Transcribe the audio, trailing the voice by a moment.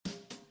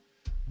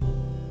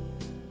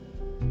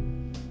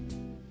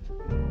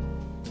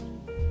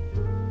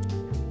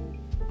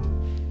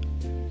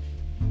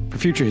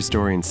future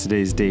historians,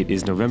 today's date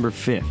is November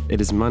 5th. It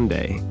is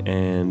Monday,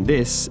 and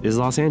this is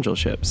Los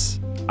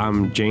AngelSHIPS.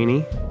 I'm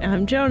Janie.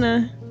 I'm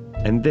Jonah.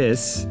 And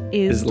this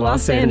is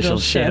Los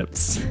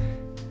AngelSHIPS.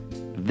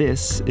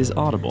 This is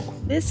Audible.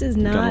 This is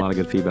not... Got a lot of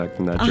good feedback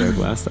from that joke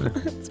last time.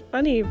 It's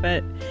funny,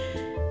 but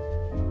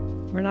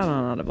we're not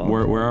on Audible.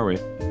 Where are we?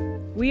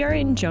 We are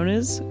in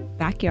Jonah's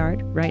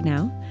backyard right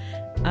now.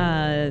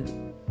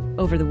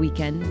 Over the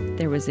weekend,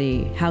 there was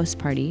a house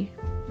party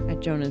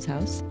at Jonah's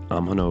house.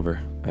 I'm hungover.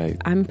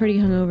 I'm pretty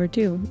hungover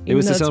too. It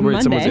was to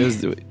celebrate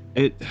someone's...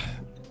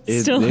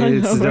 It's still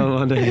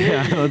Monday.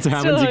 Yeah, that's what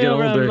happens. You get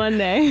older. On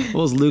Monday.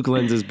 Well, it's Luke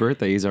Lenz's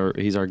birthday. He's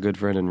our good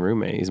friend and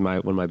roommate. He's one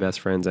of my best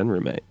friends and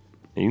roommate.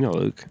 And you know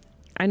Luke.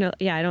 I know.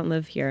 Yeah, I don't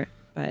live here,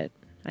 but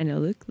I know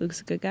Luke.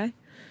 Luke's a good guy.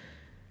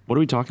 What are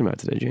we talking about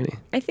today, Janie?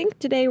 I think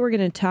today we're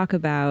going to talk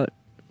about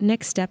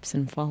next steps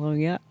in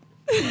following up.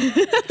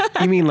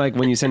 You mean like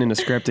when you send in a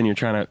script and you're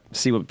trying to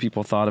see what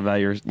people thought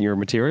about your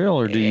material,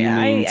 or do you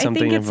mean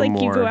something? I think it's like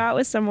more... you go out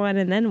with someone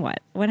and then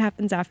what? What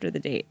happens after the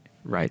date?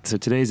 Right. So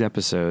today's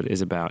episode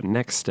is about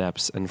next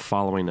steps and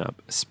following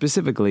up,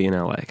 specifically in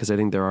LA, because I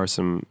think there are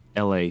some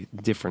LA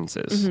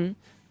differences.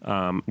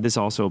 Mm-hmm. This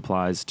also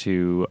applies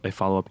to a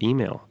follow-up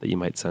email that you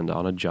might send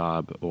on a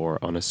job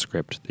or on a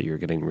script that you're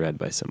getting read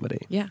by somebody.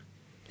 Yeah.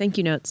 Thank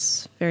you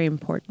notes. Very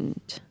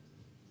important.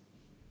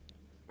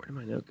 Where did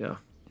my note go?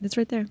 It's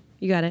right there.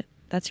 You got it.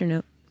 That's your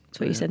note. That's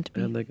what you sent to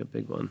me. I had like a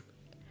big one.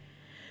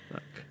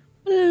 Fuck.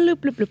 Bloop,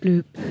 bloop, bloop,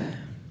 bloop.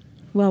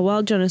 Well,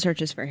 while Jonah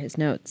searches for his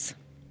notes,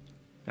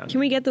 can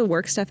we get the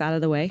work stuff out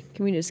of the way?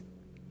 Can we just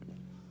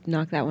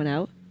knock that one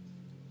out?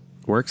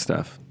 Work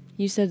stuff?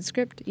 You said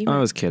script email. I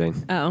was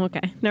kidding. Oh,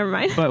 okay. Never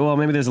mind. But, well,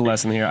 maybe there's a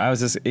lesson here. I was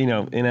just, in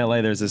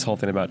LA, there's this whole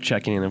thing about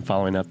checking in and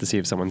following up to see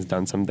if someone's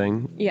done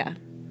something. Yeah.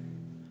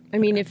 I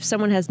mean, if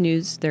someone has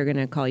news, they're going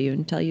to call you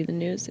and tell you the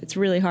news. It's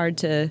really hard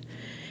to...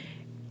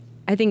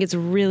 I think it's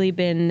really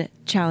been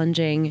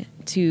challenging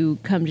to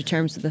come to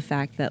terms with the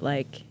fact that,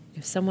 like,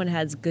 if someone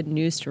has good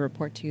news to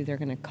report to you, they're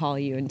going to call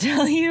you and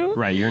tell you.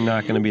 Right. You're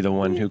not going to be the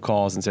one who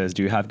calls and says,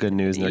 do you have good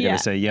news? And they're going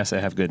to say, yes, I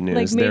have good news.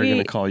 Like they're going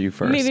to call you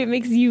first. Maybe it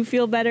makes you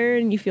feel better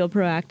and you feel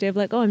proactive.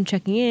 Like, oh, I'm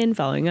checking in,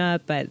 following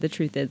up. But the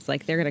truth is,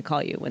 like, they're going to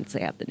call you once they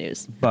have the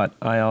news. But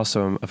I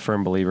also am a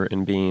firm believer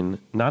in being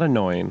not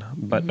annoying,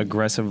 but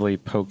aggressively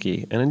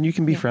pokey. And then you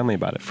can be friendly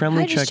about it.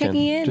 Friendly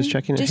check-in. Just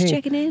checking in. Just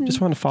checking in.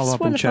 Just want to follow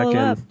up and check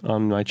in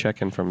on my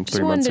check-in from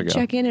 3 months ago. Just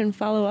wanted to check in and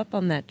follow up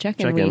on that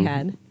check-in we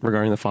had.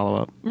 Regarding the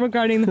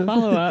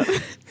follow-up.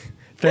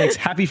 Thanks.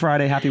 Happy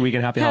Friday, happy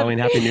weekend, happy Halloween,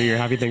 happy New Year,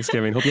 happy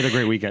Thanksgiving. Hope you had a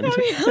great weekend.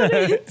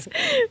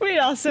 Wait,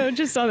 also,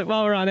 just on it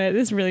while we're on it,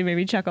 this really made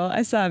me chuckle.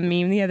 I saw a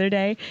meme the other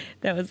day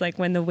that was like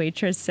when the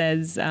waitress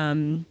says,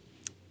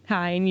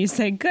 hi, and you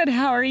say, good,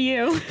 how are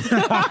you?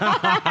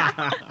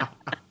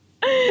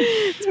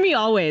 It's me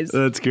always.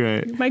 That's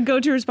great. My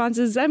go-to response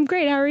is, I'm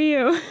great, how are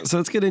you? So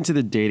let's get into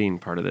the dating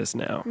part of this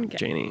now, okay.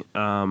 Janie.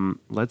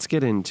 Let's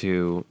get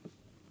into...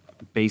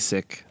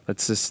 basic.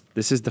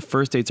 This is the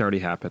first date's already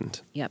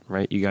happened. Yep.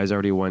 Right? You guys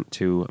already went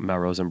to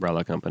Melrose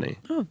Umbrella Company.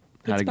 Oh,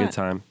 had a good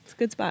time. It's a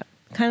good spot.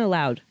 Kind of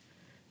loud.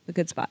 A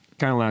good spot.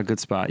 Kind of loud, good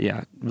spot.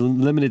 Yeah.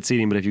 Limited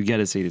seating, but if you get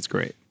a seat, it's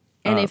great.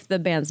 And if the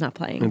band's not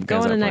playing, go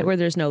on a night where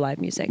there's no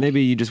live music.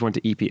 Maybe you just went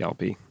to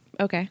EPLP.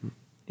 Okay.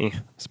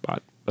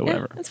 Spot, but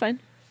whatever. That's fine.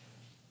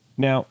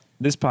 Now,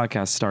 this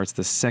podcast starts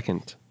the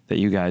second that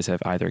you guys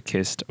have either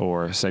kissed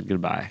or said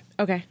goodbye.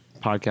 Okay.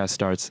 Podcast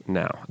starts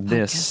now.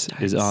 This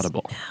is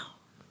Audible. Now.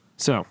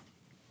 So,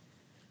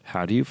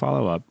 how do you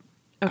follow up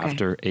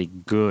after a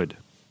good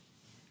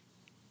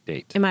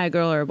date? Am I a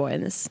girl or a boy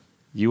in this?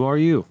 You are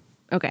you.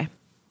 Okay.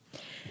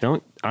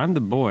 I'm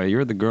the boy.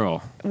 You're the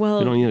girl. Well,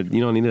 we don't have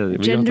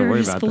to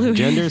worry about that.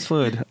 Gender is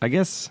fluid. I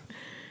guess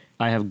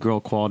I have girl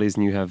qualities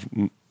and you have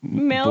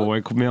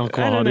male qualities.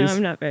 I don't know.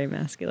 I'm not very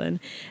masculine.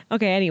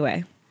 Okay.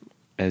 Anyway.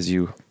 As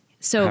you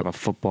have a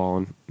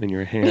football in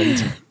your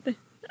hand,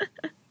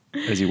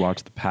 as you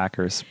watch the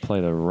Packers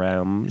play the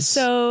Rams.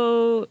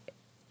 So.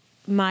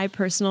 My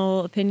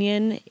personal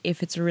opinion,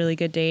 if it's a really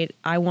good date,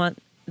 I want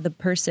the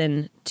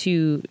person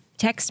to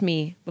text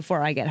me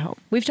before I get home.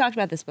 We've talked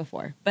about this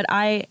before, but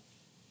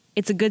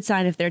it's a good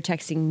sign if they're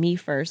texting me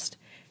first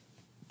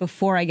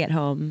before I get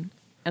home.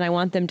 And I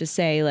want them to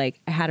say, like,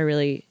 I had a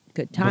really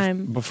good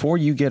time. Before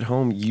you get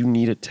home, you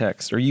need a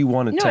text, or you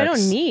want a text. No, I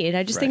don't need.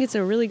 I just think it's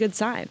a really good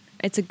sign.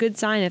 It's a good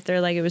sign if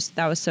they're like,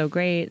 that was so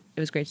great. It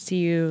was great to see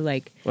you.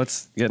 Like,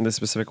 let's get into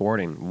specific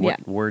wording.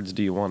 What words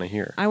do you want to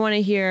hear? I want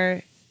to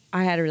hear,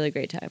 I had a really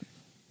great time.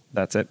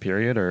 That's it,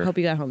 period? Or hope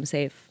you got home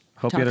safe.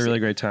 Hope you had a really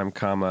great time,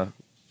 comma.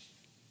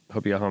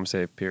 Hope you got home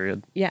safe,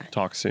 period. Yeah.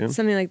 Talk soon.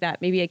 Something like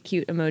that. Maybe a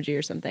cute emoji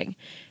or something.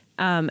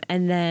 And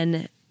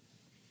then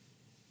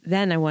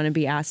I want to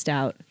be asked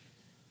out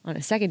on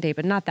a second date,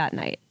 but not that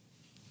night.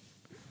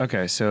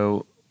 Okay,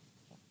 so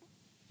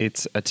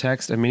it's a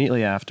text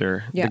immediately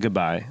after the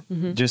goodbye,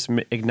 just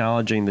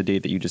acknowledging the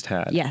date that you just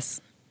had.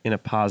 Yes. In a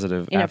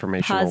positive,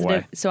 affirmational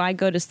way. So I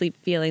go to sleep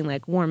feeling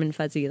like warm and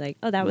fuzzy, like,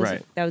 oh, that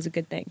was a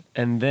good thing.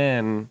 And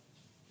then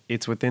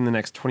it's within the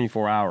next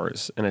 24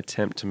 hours an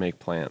attempt to make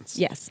plans.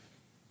 Yes.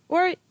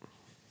 Or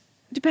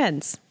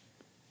depends.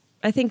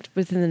 I think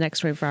within the next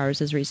 24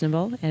 hours is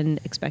reasonable and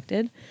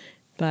expected.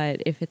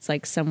 But if it's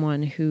like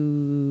someone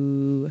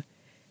who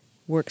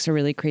works a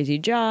really crazy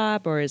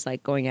job or is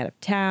like going out of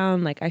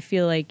town, like I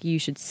feel like you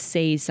should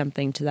say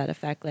something to that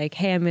effect. Like,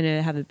 hey, I'm going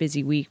to have a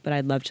busy week, but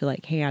I'd love to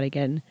like hang out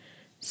again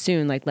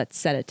soon. Like, let's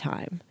set a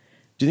time.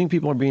 Do you think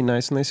people are being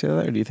nice when they say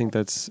that? Or do you think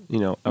that's,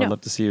 I would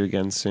love to see you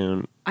again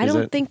soon? I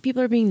don't think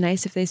people are being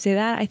nice if they say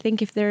that. I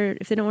think if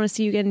they don't want to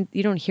see you again,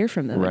 you don't hear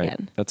from them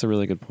again. That's a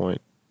really good point.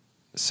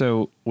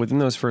 So within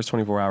those first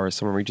 24 hours,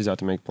 someone reaches out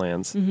to make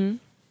plans. Mm-hmm.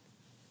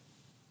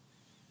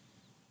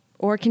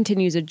 Or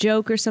continues a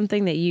joke or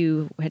something that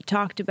you had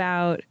talked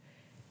about.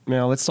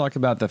 Now, let's talk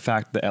about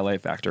the LA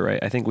factor,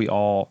 right? I think we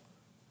all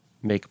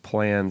make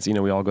plans.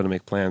 We all go to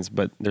make plans,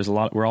 but there's a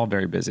lot. We're all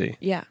very busy.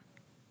 Yeah.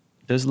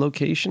 Does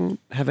location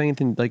have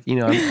anything like,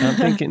 I'm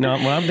thinking, no,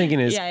 what I'm thinking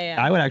is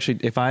I would actually,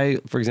 if I,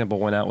 for example,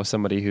 went out with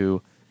somebody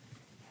who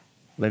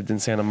lived in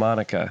Santa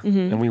Monica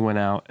and we went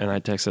out and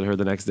I texted her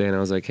the next day and I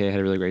was like, hey, I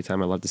had a really great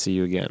time. I'd love to see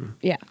you again.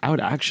 Yeah. I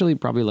would actually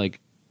probably like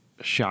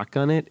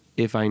shotgun it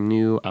if I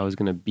knew I was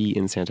going to be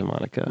in Santa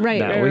Monica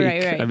that week.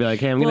 Right. I'd be like,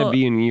 hey, I'm going to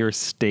be in your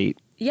state.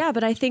 Yeah,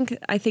 but I think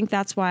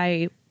that's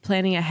why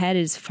planning ahead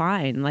is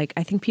fine. Like,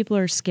 I think people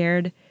are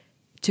scared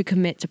to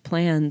commit to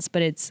plans,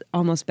 but it's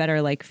almost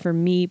better. Like for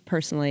me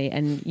personally,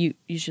 and you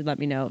should let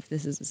me know if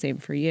this is the same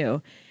for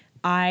you.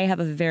 I have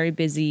a very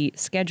busy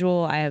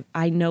schedule.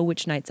 I know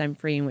which nights I'm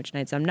free and which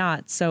nights I'm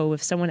not. So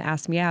if someone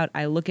asks me out,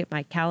 I look at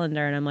my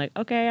calendar and I'm like,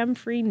 okay, I'm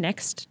free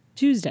next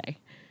Tuesday,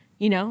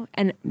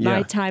 and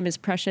my time is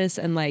precious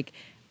and like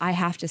I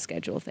have to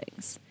schedule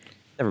things.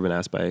 Never been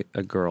asked by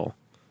a girl.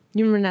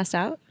 You ever been asked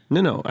out?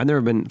 No. I've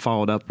never been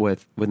followed up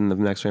within the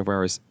next 24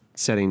 hours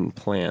setting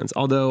plans.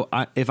 Although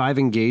if I've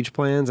engaged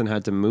plans and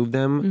had to move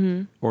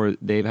them or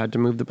they've had to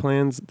move the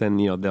plans, then,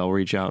 they'll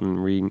reach out and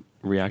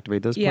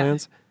reactivate those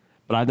plans.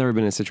 But I've never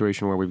been in a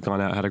situation where we've gone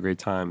out, had a great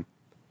time,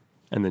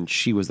 and then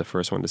she was the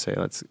first one to say,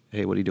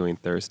 hey, what are you doing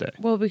Thursday?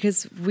 Well,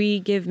 because we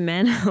give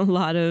men a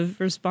lot of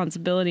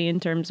responsibility in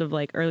terms of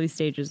like early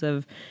stages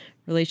of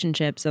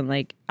relationships. And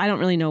like, I don't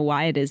really know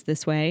why it is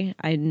this way.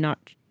 I'm not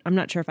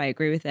sure if I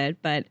agree with it,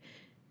 but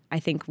I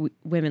think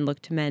women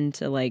look to men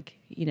to like,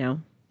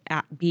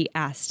 be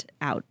asked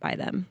out by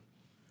them.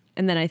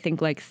 And then I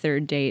think like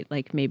third date,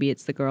 like maybe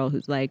it's the girl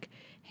who's like,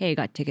 hey, I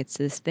got tickets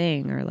to this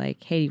thing, or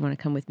like, hey, do you want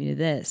to come with me to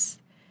this?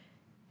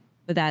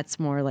 But that's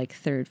more like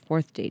third,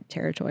 fourth date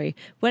territory.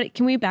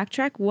 Can we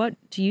backtrack? What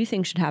do you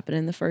think should happen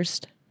in the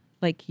first?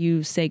 Like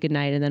you say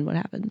goodnight and then what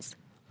happens?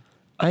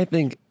 I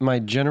think my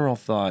general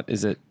thought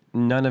is that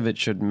none of it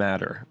should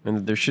matter.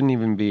 And there shouldn't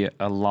even be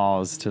a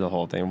laws to the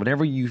whole thing.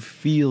 Whatever you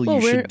feel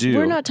you should do.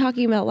 We're not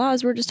talking about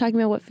laws. We're just talking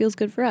about what feels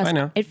good for us. I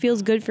know. It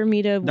feels good for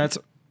me to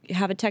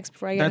have a text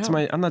before I get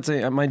home. I'm not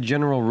saying, my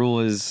general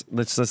rule is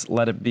let's just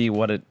let it be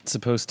what it's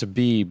supposed to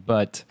be.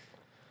 But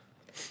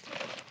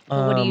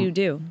what do you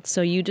do?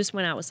 So you just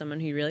went out with someone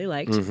who you really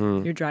liked.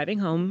 You're driving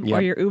home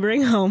or you're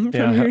Ubering home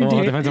from your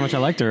date. It depends how much I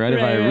liked her, right?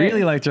 If I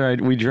really liked her,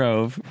 we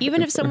drove.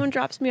 Even if someone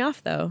drops me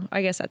off, though,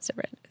 I guess that's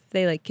different. If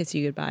they like kiss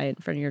you goodbye in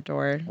front of your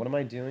door. What am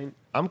I doing?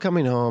 I'm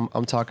coming home.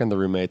 I'm talking to the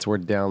roommates. We're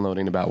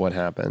downloading about what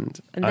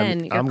happened. And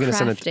then I'm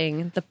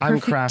crafting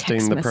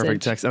the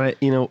perfect text.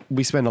 And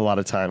we spend a lot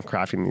of time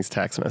crafting these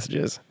text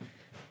messages.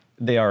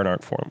 They are an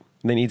art form.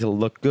 They need to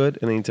look good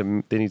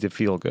and they need to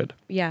feel good.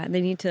 Yeah,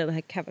 they need to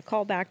like have a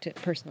callback to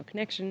personal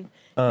connection.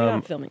 You're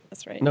not filming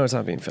this, right? No, it's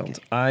not being filmed.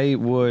 Okay. I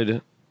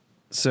would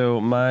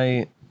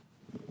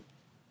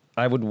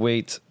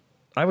wait.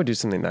 I would do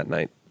something that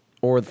night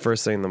or the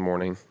first thing in the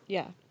morning.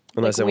 Yeah.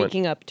 Unless like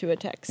waking up to a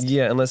text.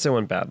 Yeah, unless it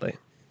went badly.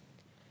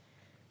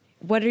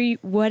 What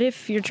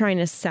if you're trying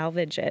to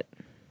salvage it?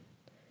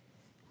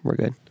 We're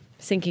good.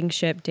 Sinking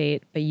ship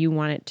date, but you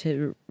want it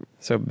to.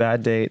 So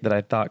bad date that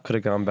I thought could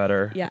have gone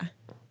better. Yeah.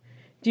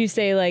 Do you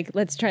say like,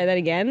 let's try that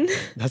again?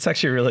 That's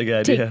actually a really good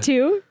idea. Take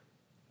two?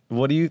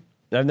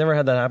 I've never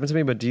had that happen to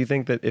me, but do you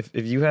think that if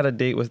you had a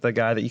date with the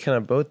guy that you kind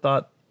of both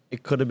thought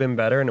it could have been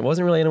better and it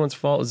wasn't really anyone's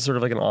fault, it was sort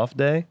of like an off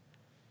day,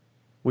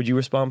 would you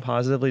respond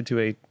positively to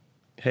a,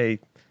 hey,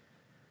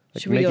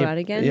 like, should we go out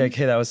again? Yeah,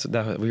 okay, that was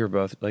we were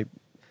both like,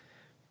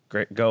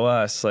 great, go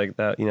us, like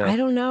that, I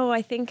don't know.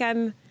 I think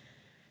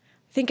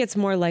it's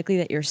more likely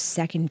that your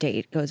second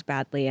date goes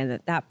badly, and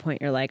at that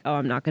point you're like, oh,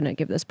 I'm not going to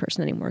give this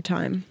person any more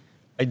time.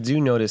 I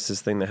do notice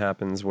this thing that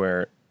happens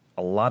where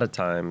a lot of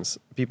times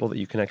people that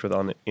you connect with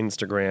on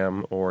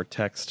Instagram or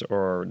text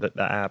or the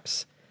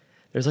apps,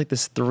 there's like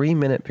this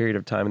 3-minute period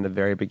of time in the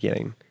very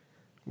beginning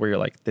where you're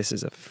like, this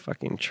is a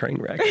fucking train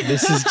wreck.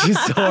 This is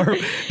just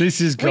horrible.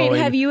 This is going Wait,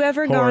 have you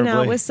ever horribly. Gone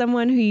out with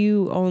someone who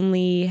you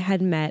only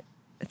had met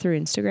through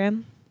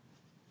Instagram?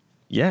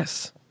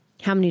 Yes.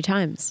 How many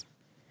times?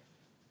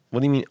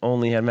 What do you mean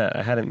only had met?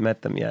 I hadn't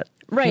met them yet.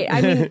 Right.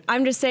 I mean,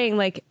 I'm just saying,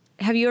 like,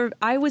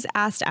 I was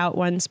asked out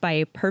once by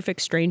a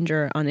perfect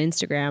stranger on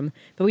Instagram,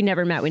 but we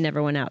never met. We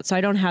never went out. So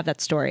I don't have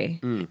that story.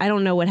 I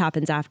don't know what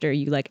happens after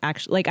you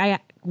I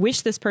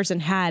wish this person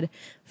had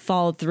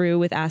followed through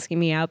with asking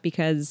me out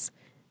because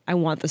I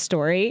want the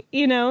story,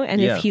 you know?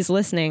 And Yeah. if he's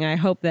listening, I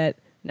hope that,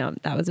 no,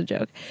 that was a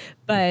joke.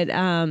 But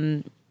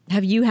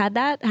have you had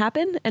that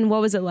happen? And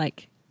what was it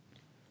like?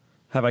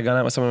 Have I gone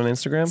out with someone on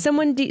Instagram?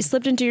 Someone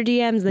slipped into your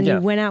DMs, then Yeah.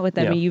 you went out with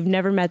them Yeah. and you've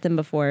never met them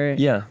before.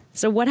 Yeah.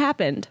 So what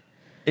happened?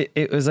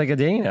 It was like a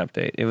dating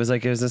update. It was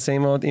the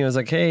same old thing. It was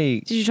like,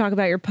 hey, Did you talk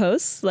about your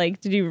posts?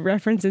 Like, did you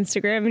reference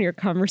Instagram in your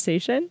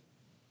conversation?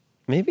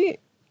 maybe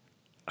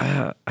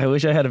I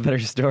wish I had a better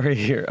story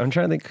here. I'm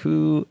trying to think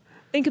who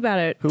Think about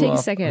it. Take a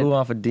second. who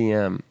off a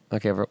DM.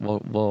 Okay,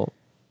 we'll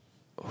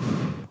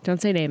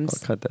Don't say names.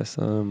 cut this.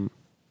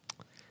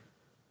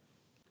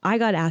 I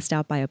got asked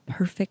out by a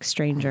perfect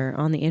stranger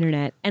on the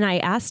internet, and I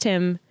asked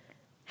him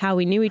how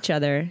we knew each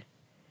other,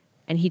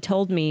 and he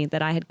told me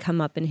that I had come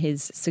up in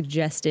his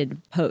suggested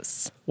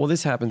posts. Well,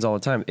 this happens all the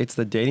time. It's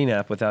the dating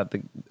app without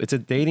the. It's a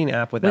dating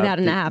app without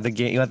an the, app. The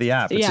game without the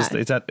app. It's Yeah. just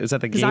it's at the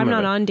Because game. I'm of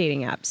not it. on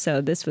dating apps,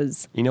 so this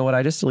was You know what?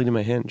 I just deleted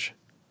my Hinge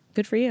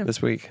good for you.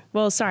 this week.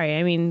 Well, sorry.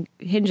 I mean,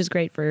 Hinge is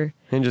great for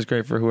Hinge is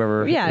great for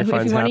whoever if you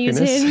finds want to use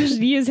happiness.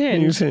 Hinge, use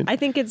Hinge. Use Hinge. I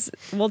think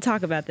we'll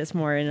talk about this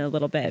more in a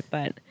little bit,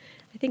 but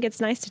I think it's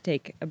nice to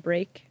take a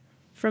break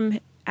from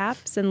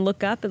apps and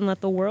look up and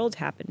let the world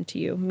happen to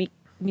you.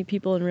 Meet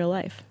people in real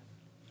life.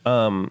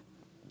 To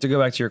go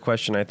back to your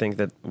question, I think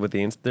that with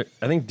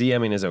I think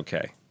DMing is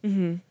okay.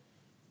 Mm-hmm.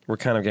 We're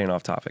kind of getting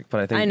off topic,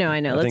 but I think I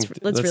know. Let's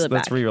reel it back.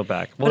 Let's reel it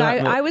back. But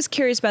I was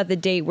curious about the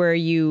date where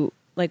you,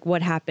 like,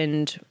 what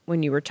happened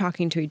when you were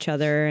talking to each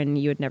other and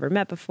you had never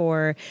met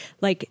before.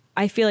 Like,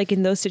 I feel like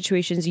in those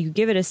situations, you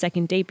give it a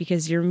second date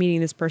because you're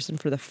meeting this person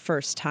for the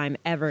first time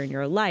ever in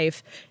your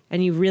life,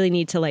 and you really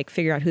need to, like,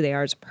 figure out who they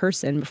are as a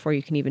person before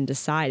you can even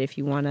decide if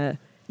you want to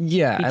be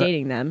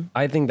dating them.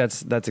 I think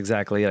that's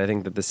exactly it. I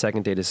think that the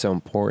second date is so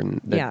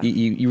important that Yeah.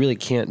 you really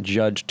can't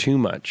judge too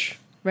much.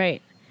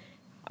 Right.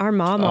 Our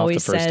mom Off the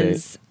always first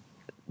says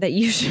that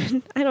you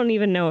should, I don't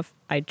even know if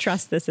I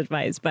trust this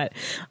advice, but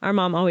our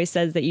mom always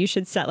says that you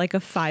should set like a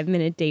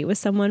 5-minute date with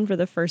someone for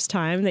the first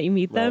time that you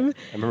meet them.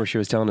 I remember she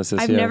was telling us this.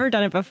 I've never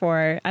done it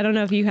before. I don't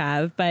know if you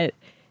have, but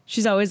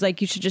she's always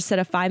like, you should just set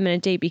a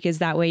 5-minute date because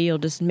that way you'll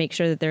just make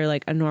sure that they're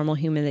like a normal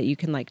human that you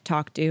can like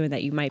talk to and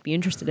that you might be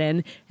interested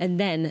in, and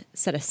then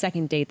set a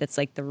second date that's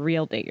like the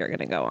real date you're going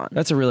to go on.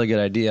 That's a really good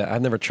idea.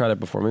 I've never tried it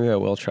before. Maybe I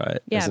will try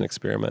it Yeah. as an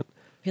experiment.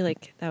 I feel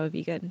like that would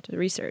be good to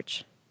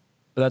research.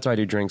 But that's why I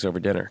do drinks over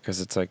dinner,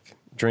 because it's like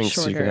drinks.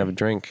 You Shorter. can have a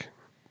drink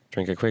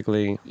it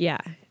quickly, Yeah.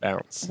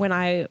 bounce. When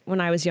I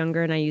was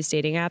younger and I used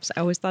dating apps,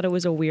 I always thought it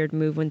was a weird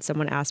move when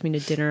someone asked me to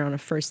dinner on a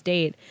first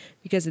date,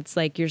 because it's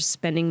like you're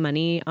spending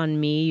money on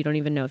me. You don't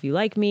even know if you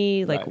like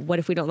me. Like, Right. what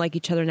if we don't like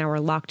each other? Now we're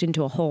locked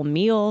into a whole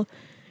meal.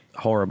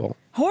 Horrible.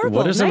 Horrible.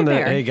 What are some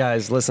Nightmare. of the, hey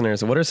guys,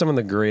 listeners, what are some of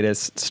the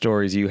greatest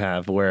stories you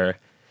have where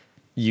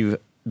you've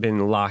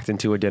been locked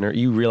into a dinner?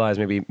 You realize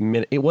maybe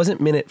it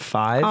wasn't minute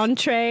 5.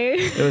 Entree.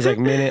 It was like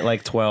minute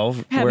like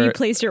 12. Have where, you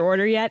placed your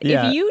order yet?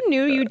 Yeah. If you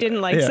knew you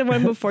didn't like Yeah.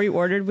 someone before you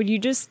ordered, would you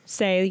just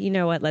say, you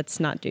know what, let's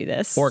not do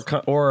this?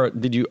 or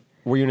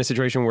were you in a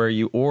situation where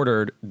you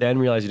ordered, then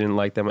realized you didn't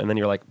like them, and then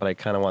you're like, but I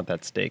kind of want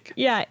that steak?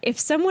 Yeah, if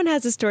someone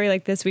has a story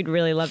like this, we'd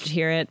really love to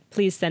hear it.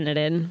 Please send it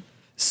in.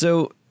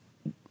 So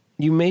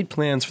you made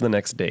plans for the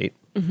next date.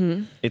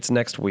 Mm-hmm. It's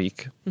next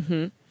week.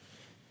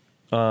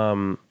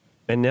 Mm-hmm.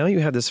 And now you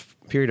have this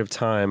period of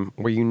time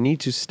where you need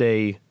to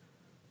stay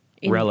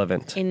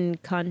relevant. In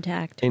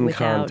contact. In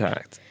without.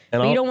 contact.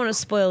 And But you don't want to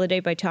spoil the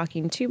date by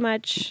talking too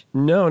much.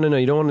 No.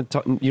 You don't want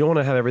to. You don't want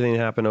to have everything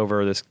happen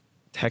over this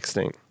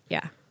texting.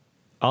 Yeah.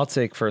 I'll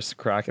take first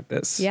crack at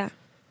this. Yeah.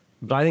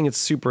 But I think it's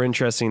super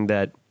interesting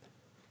that,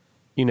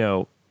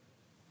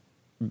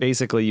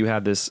 basically you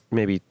have this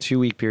maybe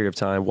 2-week period of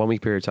time,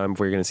 1-week period of time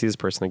before you're going to see this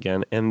person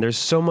again. And there's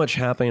so much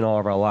happening in all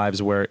of our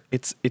lives where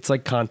it's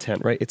like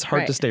content, right? It's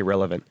hard to Right. stay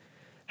relevant.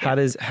 How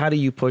do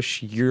you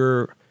push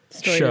your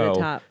Story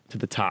show to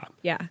the top.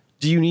 Yeah.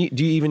 Do you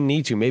even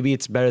need to? Maybe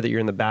it's better that you're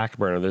in the back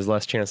burner. There's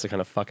less chance to kind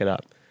of fuck it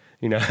up.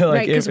 Like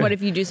Right, because what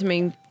if you do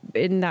something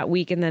in that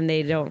week and then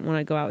they don't want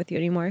to go out with you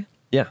anymore?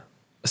 Yeah.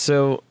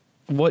 So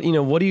what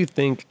do you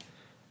think?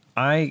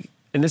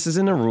 And this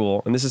isn't a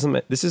rule, and this isn't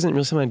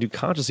really something I do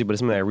consciously, but it's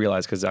something I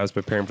realized because I was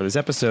preparing for this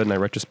episode, and I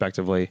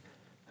retrospectively,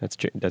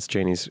 that's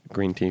Janie's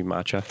green tea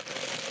matcha.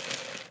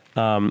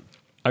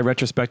 I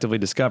retrospectively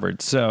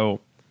discovered.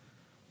 So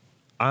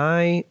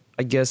I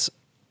guess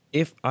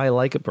if I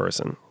like a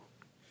person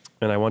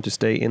and I want to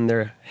stay in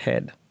their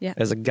head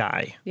as a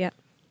guy,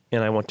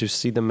 and I want to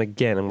see them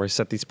again, and we're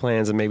set these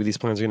plans, and maybe these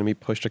plans are going to be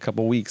pushed a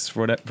couple weeks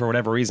for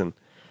whatever reason,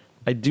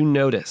 I do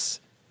notice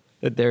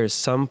that there is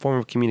some form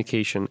of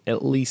communication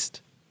at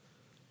least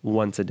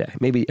once a day,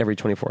 maybe every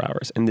 24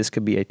 hours. And this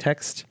could be a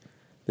text.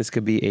 This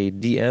could be a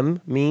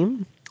DM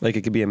meme. Like,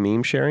 it could be a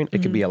meme sharing.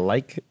 It could be a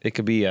like. It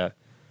could be a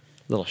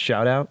little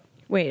shout out.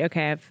 Wait,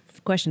 okay, I have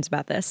questions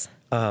about this.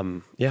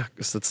 Yeah,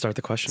 so let's start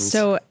the questions.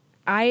 So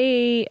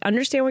I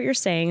understand what you're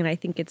saying, and I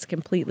think it's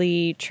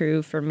completely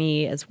true for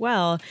me as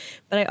well.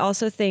 But I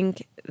also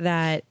think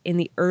that in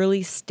the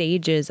early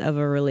stages of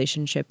a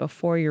relationship,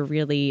 before you're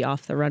really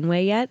off the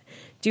runway yet,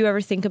 do you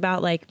ever think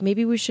about, like,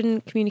 maybe we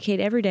shouldn't communicate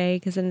every day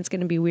because then it's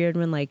going to be weird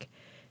when, like,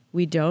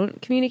 we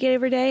don't communicate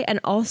every day. And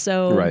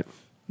also, Right.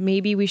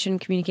 maybe we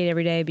shouldn't communicate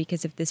every day,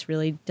 because if this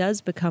really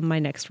does become my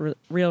next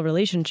real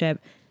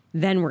relationship,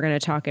 then we're going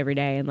to talk every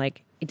day. And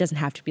like, it doesn't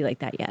have to be like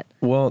that yet.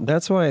 Well,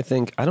 that's why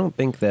I don't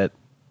think that,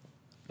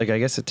 like, I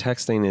guess the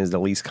texting is the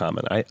least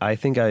common. I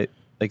think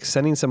like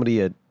sending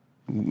somebody a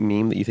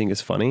meme that you think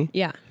is funny.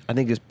 Yeah. I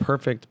think is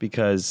perfect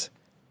because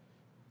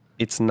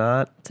it's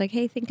not. It's like,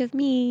 hey, think of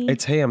me.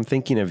 It's, hey, I'm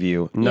thinking of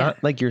you.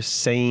 Not like you're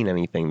saying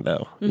anything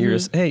though. You're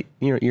just, hey,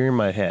 you're in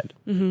my head.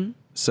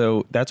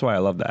 So that's why I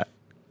love that.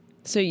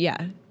 So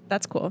yeah,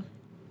 that's cool.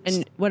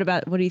 And what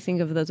do you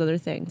think of those other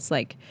things?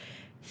 Like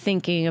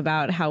thinking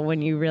about how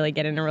when you really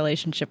get in a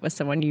relationship with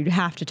someone, you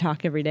have to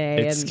talk every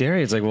day. It's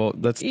scary. It's like, well,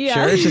 let's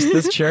cherish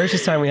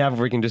this time we have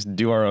where we can just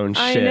do our own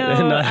shit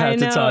and not have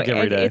to talk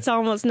every day. It's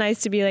almost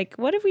nice to be like,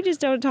 what if we just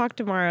don't talk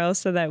tomorrow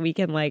so that we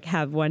can like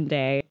have one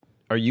day.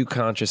 Are you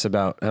conscious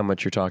about how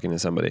much you're talking to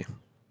somebody?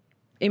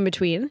 In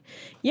between?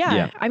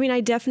 Yeah. I mean,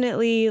 I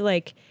definitely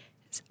like,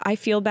 I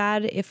feel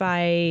bad if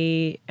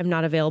I am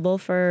not available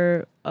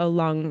for a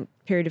long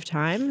period of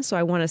time. So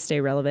I want to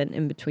stay relevant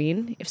in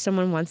between. If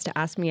someone wants to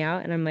ask me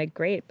out and I'm like,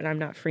 great, but I'm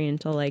not free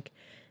until like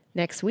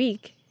next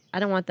week, I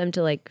don't want them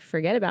to like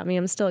forget about me.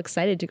 I'm still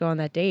excited to go on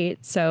that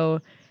date.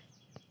 So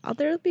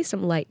there'll be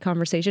some light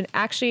conversation.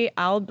 Actually,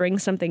 I'll bring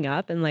something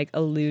up and like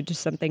allude to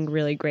something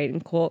really great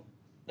and cool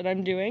that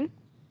I'm doing.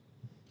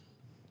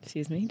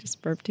 Excuse me,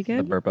 just burped again.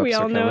 The burp ups we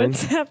all are know coming.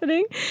 it's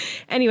happening.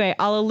 Anyway,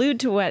 I'll allude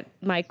to what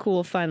my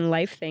cool, fun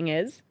life thing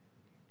is.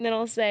 And then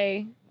I'll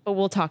say, but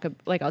we'll talk,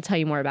 like I'll tell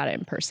you more about it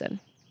in person.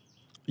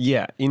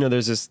 Yeah. You know,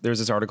 there's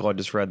this article I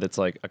just read that's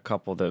like a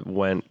couple that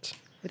went.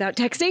 Without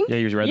texting? Yeah,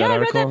 you read that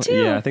article? I read that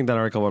too. Yeah, I think that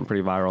article went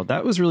pretty viral.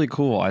 That was really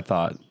cool, I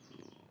thought.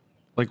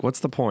 Like,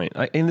 what's the point?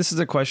 And this is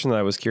a question that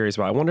I was curious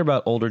about. I wonder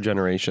about older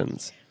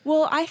generations.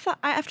 Well, I thought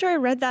after I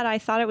read that, I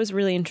thought it was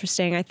really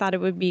interesting. I thought it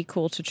would be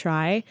cool to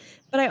try.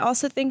 But I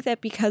also think that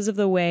because of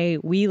the way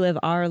we live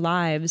our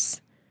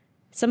lives,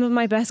 some of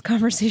my best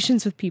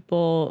conversations with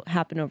people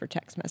happen over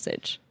text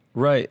message.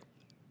 Right.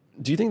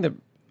 Do you think that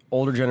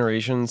older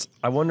generations,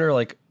 I wonder,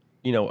 like,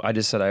 you know, I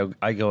just said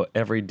I go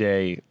every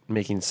day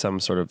making some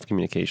sort of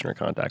communication or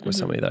contact with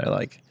somebody that I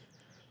like.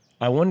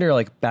 I wonder,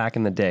 like, back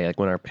in the day, like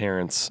when our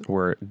parents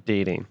were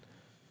dating,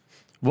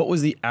 what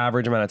was the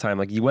average amount of time?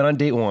 Like, you went on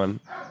date one,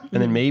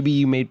 and then maybe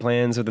you made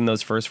plans within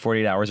those first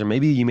 48 hours, or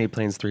maybe you made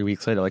plans 3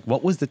 weeks later. Like,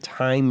 what was the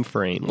time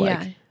frame? Like,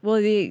 Yeah. Well,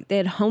 they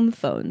had home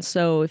phones.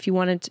 So if you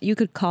wanted to, you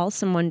could call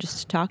someone just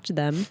to talk to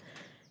them.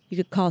 You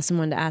could call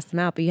someone to ask them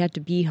out, but you had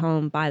to be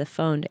home by the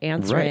phone to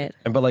answer it.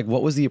 But like,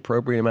 what was the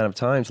appropriate amount of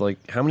time? So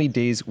like, how many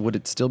days would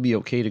it still be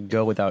okay to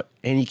go without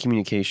any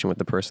communication with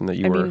the person that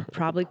you were? I mean,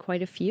 probably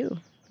quite a few.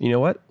 You know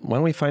what? Why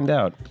don't we find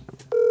out?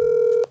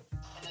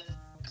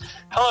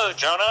 Hello,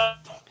 Jonah.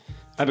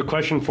 I have a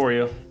question for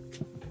you.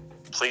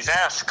 Please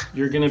ask.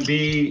 You're going to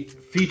be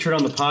featured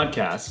on the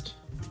podcast.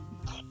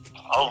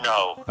 Oh,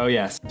 no. Oh,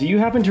 yes. Do you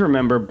happen to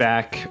remember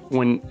back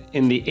when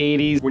in the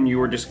 80s when you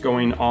were just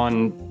going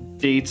on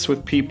dates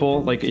with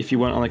people? Like if you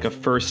went on like a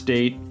first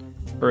date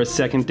or a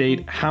second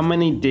date, how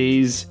many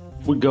days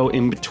would go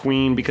in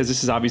between? Because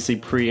this is obviously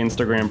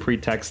pre-Instagram,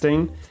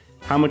 pre-texting.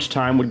 How much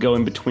time would go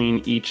in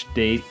between each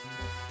date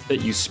that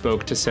you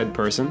spoke to said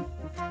person?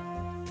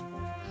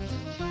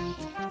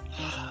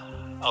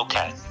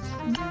 Okay.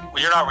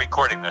 Well, you're not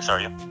recording this,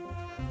 are you?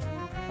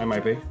 I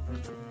might be.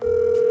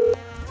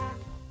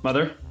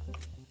 Mother?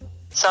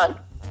 Son?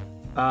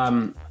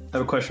 I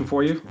have a question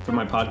for you for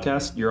my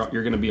podcast. You're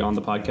going to be on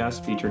the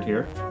podcast, featured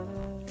here.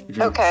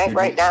 Okay,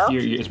 right now?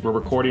 We're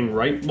recording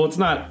right... Well, it's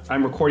not...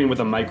 I'm recording with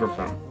a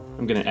microphone.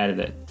 I'm going to edit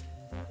it.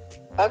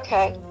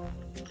 Okay.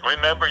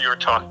 Remember you're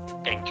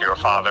talking to your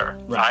father.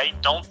 Right.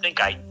 I don't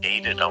think I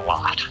dated a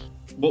lot.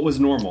 What was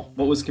normal?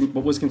 What was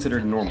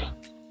considered normal?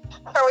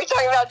 Are we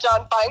talking about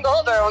John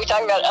Feingold or are we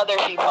talking about other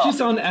people?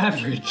 Just on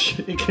average.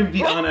 It can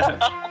be on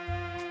average.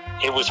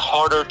 It was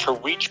harder to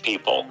reach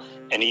people.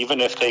 And even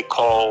if they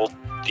called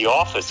the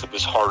office, it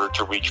was harder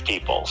to reach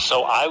people.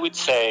 So I would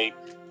say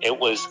it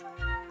was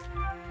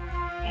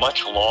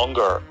much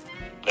longer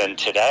than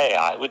today.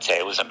 I would say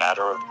it was a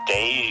matter of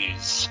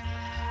days.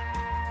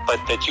 But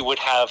that you would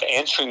have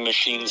answering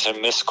machines and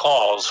missed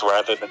calls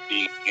rather than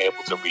being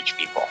able to reach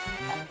people.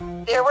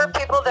 There were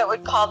people that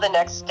would call the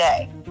next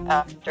day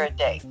after a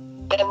date.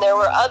 And there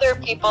were other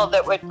people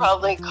that would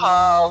probably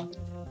call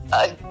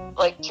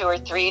like 2 or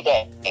 3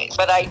 days.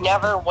 But I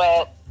never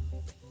went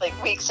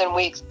like weeks and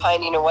weeks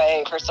pining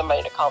away for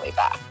somebody to call me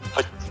back.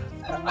 But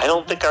I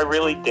don't think I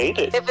really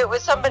dated. If it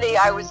was somebody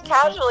I was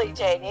casually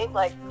dating,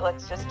 like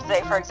let's just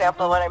say, for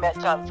example, when I met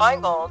John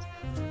Feingold,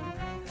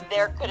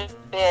 there could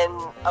have been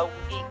a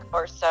week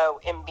or so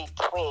in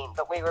between,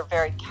 but we were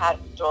very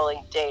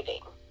casually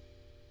dating.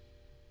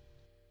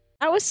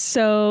 That was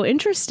so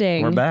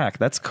interesting. We're back.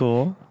 That's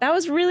cool. That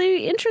was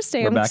really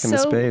interesting. We're back in the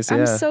space, yeah.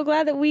 I'm so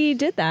glad that we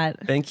did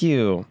that. Thank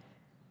you.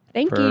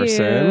 Thank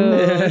person.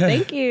 you.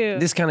 Thank you.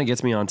 This kind of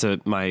gets me onto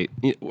my...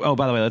 Oh,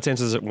 by the way, let's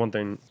answer this one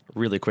thing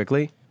really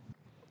quickly.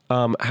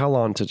 How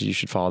long did you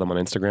should follow them on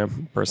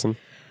Instagram, person?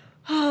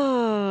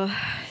 Oh,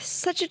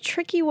 such such a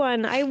tricky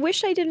one. I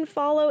wish I didn't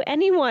follow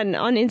anyone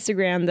on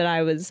Instagram that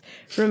I was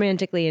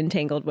romantically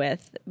entangled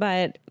with,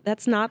 but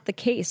that's not the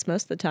case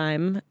most of the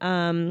time.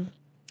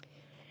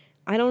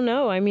 I don't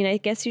know. I mean, I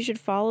guess you should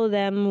follow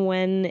them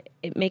when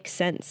it makes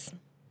sense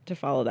to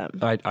follow them.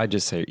 I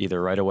just say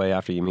either right away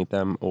after you meet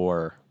them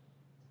or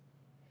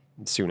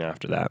soon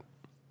after that.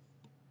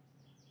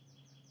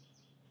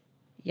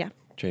 Yeah.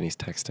 Janie's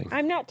texting.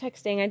 I'm not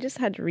texting. I just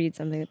had to read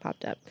something that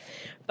popped up.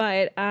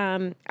 But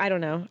I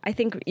don't know. I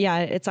think,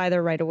 it's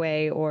either right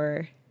away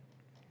or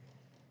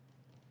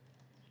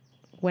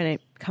when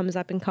it comes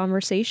up in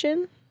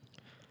conversation.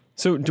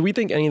 So do we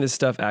think any of this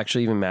stuff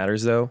actually even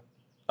matters, though?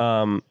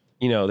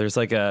 There's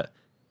like I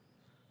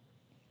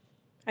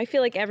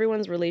feel like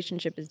everyone's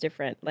relationship is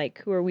different.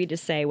 Like, who are we to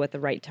say what the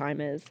right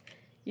time is?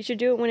 You should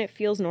do it when it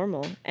feels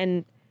normal.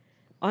 And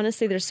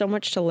honestly, there's so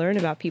much to learn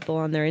about people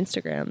on their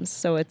Instagrams.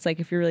 So it's like,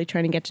 if you're really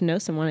trying to get to know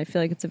someone, I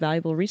feel like it's a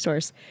valuable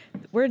resource.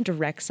 We're in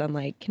direct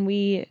sunlight. Can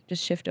we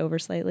just shift over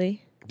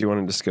slightly? Do you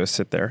want to just go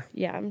sit there?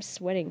 Yeah, I'm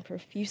sweating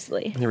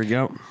profusely. Here we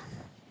go.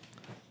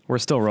 We're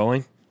still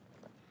rolling.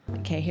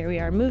 Okay, here we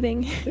are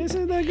moving. This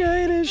is the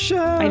greatest show.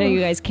 I know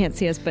you guys can't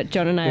see us, but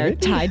Joan and I are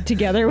tied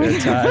together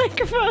with our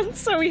microphones,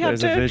 so we have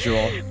There's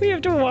we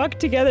have to walk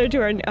together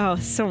to our.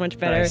 So much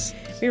better. Nice.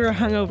 We were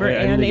hungover Wait,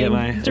 and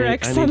in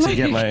direct sunlight. I need to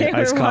get my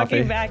iced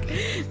coffee.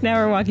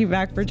 Now we're walking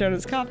back for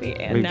Jonah's coffee,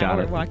 and now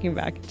we're walking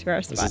back to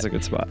our spot. This is a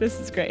good spot. This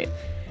is great.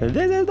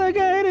 This is the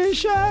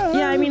greatest show.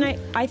 Yeah, I mean,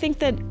 I think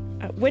that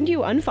when do you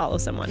unfollow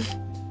someone?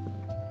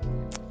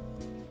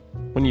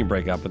 When you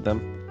break up with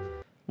them.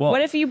 Well,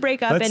 what if you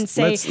break up and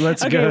say,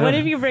 let's go. What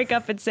if you break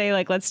up and say,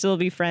 like, let's still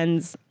be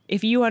friends?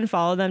 If you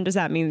unfollow them, does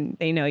that mean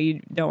they know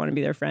you don't want to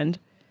be their friend?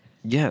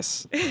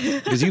 Yes,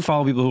 because you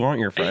follow people who aren't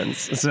your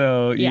friends.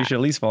 So you should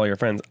at least follow your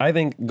friends. I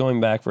think,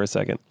 going back for a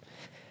second,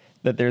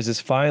 that there's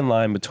this fine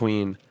line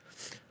between,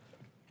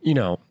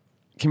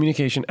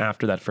 communication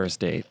after that first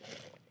date.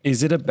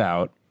 Is it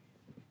about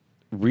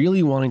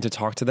really wanting to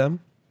talk to them?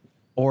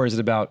 Or is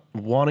it about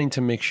wanting to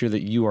make sure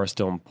that you are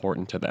still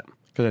important to them?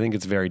 Because I think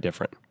it's very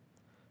different.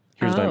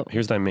 Here's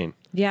what I mean.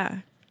 Yeah.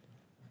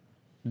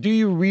 Do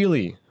you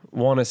really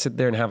want to sit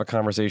there and have a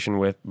conversation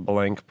with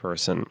blank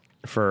person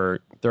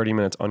for 30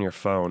 minutes on your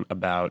phone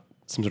about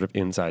some sort of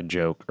inside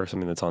joke or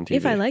something that's on TV?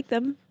 If I like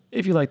them.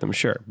 If you like them,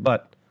 sure.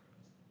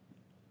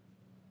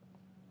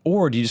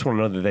 Or do you just want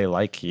to know that they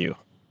like you?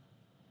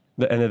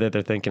 And that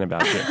they're thinking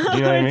about you? Do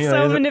you know what I mean?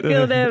 So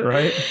manipulative.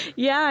 Right?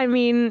 Yeah, I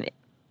mean,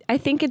 I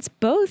think it's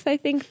both. I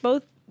think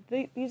both.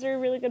 These are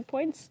really good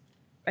points.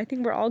 I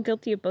think we're all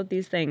guilty of both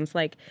these things.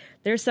 Like,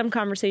 there's some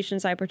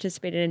conversations I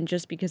participated in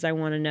just because I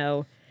want to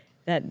know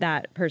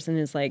that person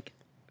is, like,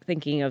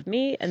 thinking of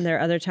me. And there are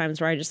other times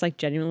where I just, like,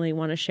 genuinely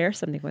want to share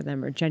something with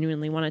them or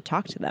genuinely want to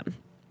talk to them.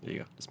 There you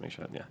go. Just make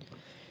sure. Yeah.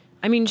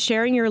 I mean,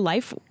 sharing your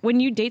life.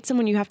 When you date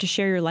someone, you have to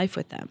share your life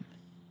with them.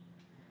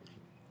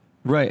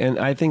 Right. And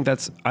I think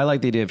I like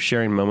the idea of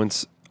sharing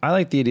moments. I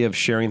like the idea of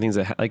sharing things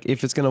that, like,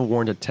 if it's going to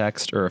warrant a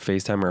text or a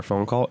FaceTime or a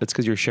phone call, it's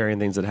because you're sharing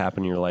things that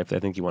happen in your life that I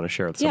think you want to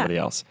share with somebody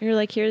else. You're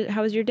like,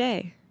 how was your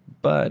day?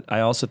 But I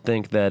also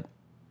think that,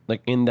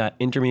 like, in that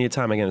intermediate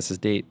time, again, this is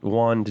date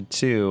 1 to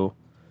 2,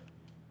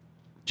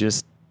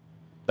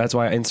 that's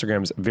why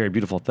Instagram's a very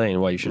beautiful thing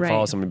and why you should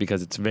follow somebody,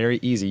 because it's very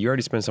easy. You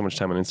already spend so much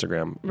time on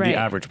Instagram, the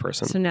average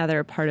person. So now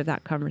they're a part of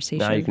that conversation.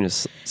 Now you can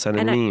just send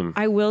a meme.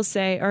 I will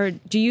say, or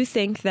do you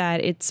think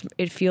that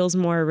it feels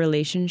more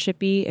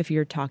relationship-y if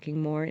you're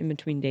talking more in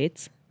between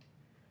dates?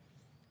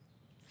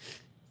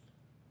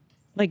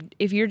 Like,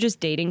 if you're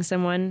just dating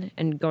someone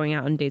and going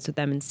out on dates with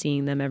them and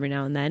seeing them every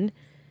now and then,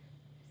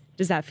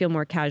 does that feel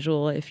more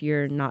casual if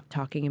you're not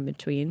talking in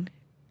between?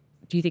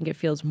 Do you think it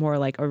feels more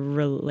like a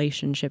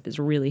relationship is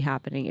really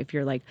happening if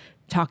you're, like,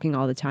 talking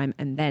all the time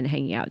and then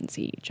hanging out and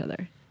seeing each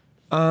other?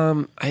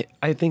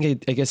 I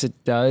think I guess it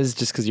does,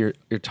 just because you're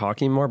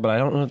talking more, but I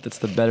don't know if that's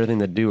the better thing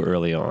to do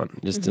early on.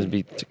 Just to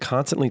be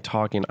constantly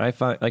talking. I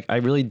find, like, I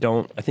really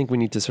don't. I think we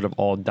need to sort of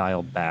all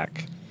dial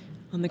back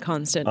on the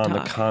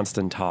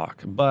constant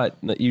talk. But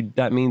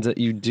that means that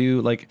you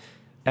do, like,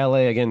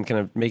 LA again,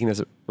 kind of making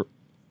this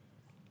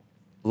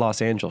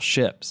Los Angeles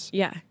ships.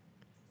 Yeah.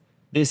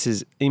 This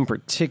is, in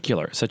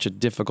particular, such a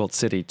difficult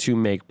city to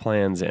make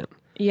plans in.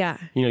 Yeah.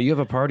 You have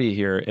a party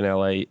here in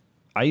LA.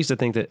 I used to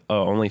think that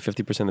only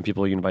 50% of the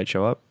people you invite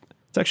show up.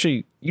 It's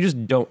actually, you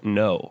just don't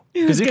know,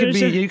 because it could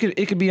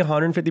be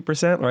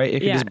 150%, right?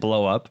 It could just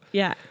blow up.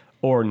 Yeah.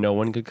 Or no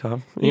one could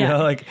come. You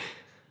know, like,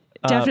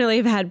 definitely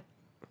have had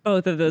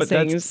both of those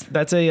things.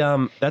 That's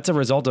a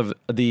result of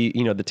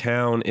the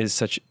town is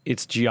such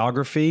its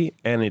geography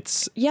and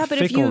its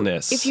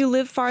fickleness. But if you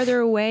live farther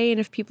away and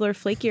if people are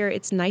flakier,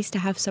 it's nice to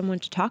have someone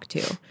to talk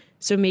to.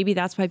 So maybe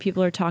that's why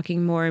people are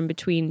talking more in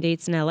between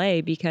dates in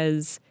LA,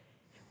 because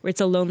it's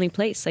a lonely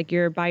place. Like,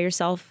 you're by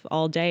yourself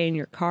all day in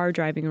your car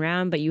driving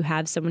around, but you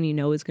have someone you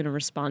know is going to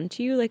respond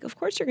to you. Like, of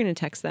course you're going to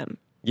text them.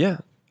 Yeah.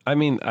 I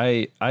mean,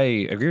 I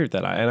agree with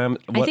that. I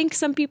think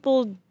some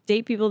people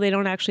date people they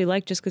don't actually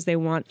like just because they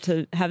want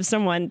to have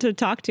someone to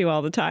talk to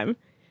all the time.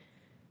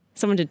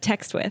 Someone to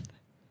text with.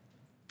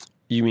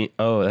 You mean,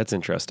 oh, that's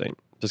interesting.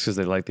 Just because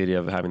they like the idea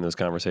of having those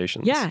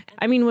conversations. Yeah.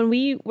 I mean, when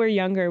we were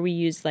younger, we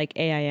used like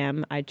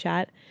AIM,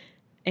 iChat,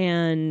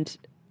 and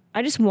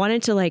I just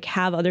wanted to like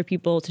have other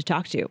people to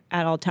talk to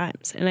at all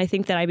times. And I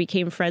think that I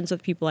became friends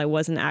with people I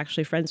wasn't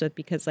actually friends with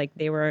because like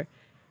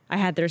I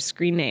had their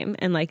screen name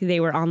and like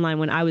they were online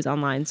when I was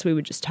online. So we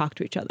would just talk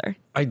to each other.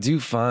 I do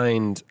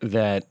find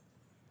that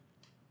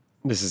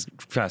this is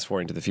fast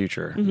forwarding to the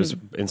future, just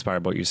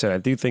inspired by what you said. I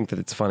do think that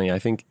it's funny. I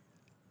think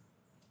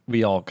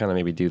we all kind of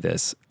maybe do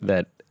this,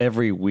 that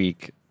every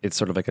week it's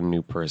sort of like a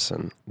new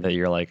person that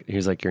you're like,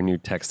 here's like your new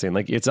texting.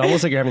 Like it's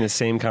almost like you're having the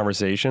same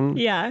conversation.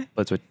 Yeah.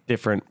 But it's with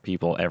different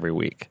people every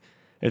week.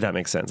 If that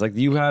makes sense. Like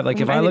you have, like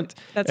if I looked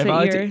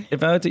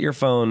at your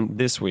phone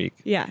this week,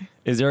 yeah.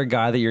 Is there a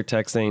guy that you're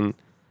texting,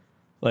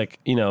 like,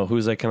 you know,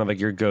 who's like kind of like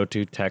your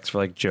go-to text for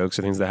like jokes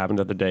or things that happened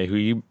the other day, who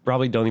you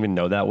probably don't even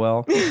know that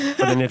well? But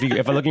then if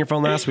I look at your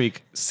phone last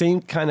week,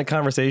 same kind of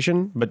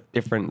conversation, but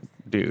different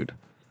dude.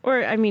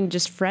 Or, I mean,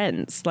 just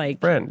friends.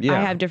 Like, yeah.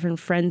 I have different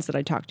friends that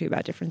I talk to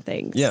about different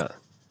things. Yeah.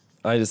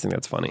 I just think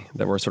that's funny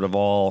that we're sort of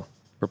all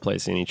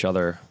replacing each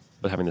other,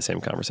 but having the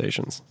same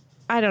conversations.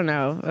 I don't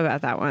know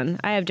about that one.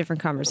 I have different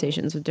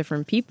conversations with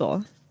different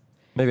people.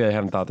 Maybe I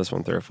haven't thought this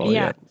one through fully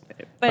yet.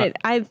 But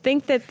I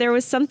think that there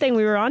was something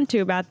we were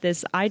onto about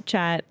this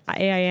iChat,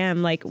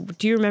 AIM. Like,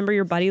 do you remember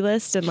your buddy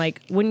list? And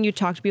like, wouldn't you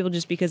talk to people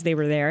just because they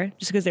were there?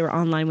 Just because they were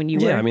online when you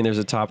were? Yeah, I mean, there's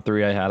a top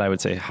 3 I had. I would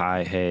say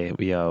hi, hey,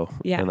 yo.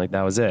 Yeah. And like,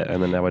 that was it.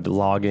 And then I would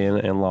log in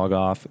and log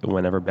off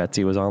whenever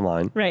Betsy was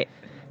online. Right.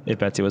 If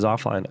Betsy was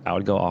offline, I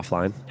would go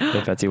offline.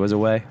 If Betsy was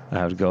away,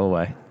 I would go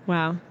away.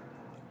 Wow.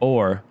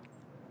 Or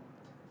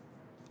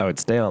I would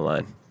stay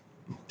online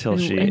till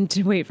and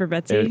to wait for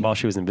Betsy while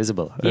she was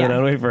invisible. Yeah. And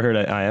I'd wait for her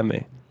to IM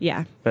me.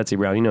 Yeah. Betsy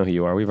Brown, you know who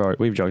you are.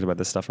 We've joked about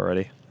this stuff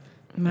already.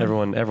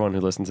 Everyone who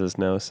listens to this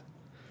knows.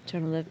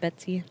 Trying to live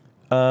Betsy.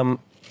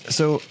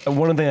 So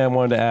one thing I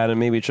wanted to add, and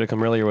maybe it should have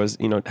come earlier, was,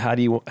 you know, how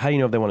do you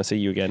know if they want to see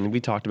you again? And we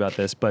talked about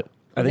this, but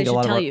I think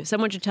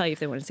someone should tell you if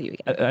they want to see you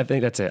again. I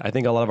think that's it. I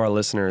think a lot of our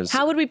listeners.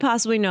 How would we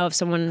possibly know if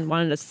someone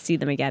wanted us to see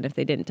them again if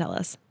they didn't tell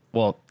us?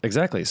 Well,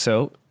 exactly.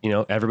 So, you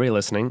know, everybody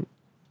listening,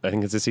 I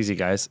think it's this easy,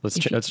 guys. Let's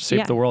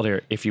shape the world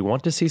here. If you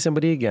want to see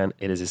somebody again,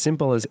 it is as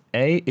simple as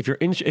if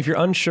you're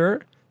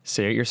unsure,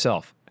 say it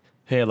yourself.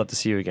 Hey, I'd love to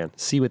see you again.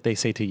 See what they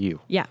say to you.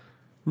 Yeah.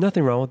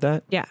 Nothing wrong with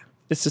that. Yeah.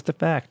 It's just a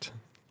fact.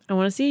 I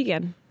want to see you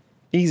again.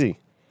 Easy.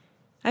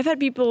 I've had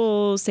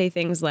people say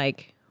things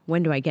like,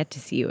 "When do I get to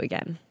see you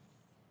again?"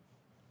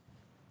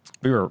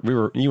 You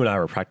and I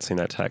were practicing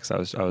that text. I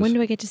was. When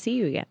do I get to see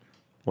you again?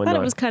 I thought it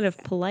was kind of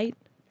polite.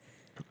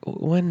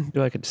 When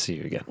do I get to see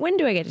you again? When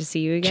do I get to see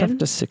you again?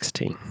 Chapter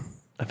 16,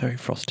 A Very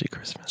Frosty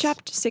Christmas.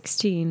 Chapter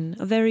 16,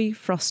 A Very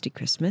Frosty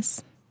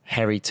Christmas.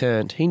 Harry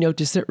turned. He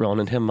noticed that Ron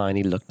and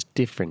Hermione looked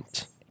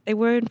different. They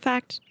were, in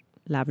fact,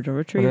 Labrador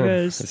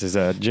Retrievers. This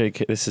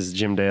is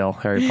Jim Dale,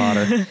 Harry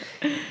Potter.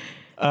 With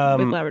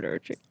Labrador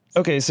Retrievers.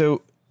 Okay,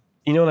 so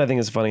you know what I think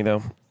is funny,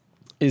 though?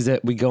 Is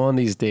that we go on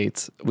these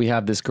dates, we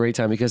have this great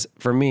time, because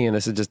for me, and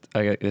this is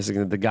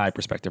the guy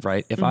perspective,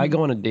 right? If I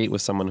go on a date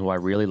with someone who I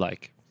really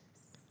like,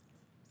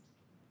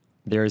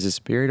 there is this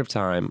period of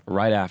time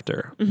right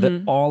after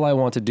that all I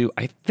want to do,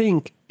 I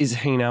think, is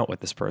hang out with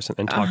this person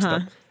and talk to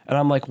them. And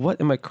I'm like, what?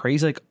 Am I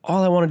crazy? Like,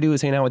 all I want to do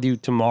is hang out with you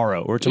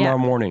tomorrow or tomorrow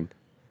morning.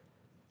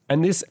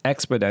 And this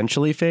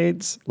exponentially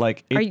fades.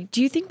 Like,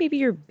 do you think maybe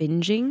you're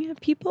binging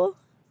people?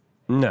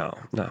 No,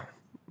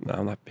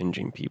 I'm not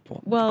binging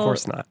people. Well, of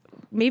course not.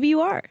 Maybe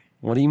you are.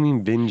 What do you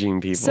mean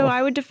binging people? So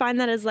I would define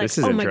that as like,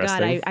 oh my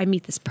God, I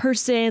meet this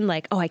person.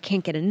 Like, oh, I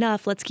can't get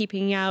enough. Let's keep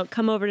hanging out.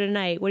 Come over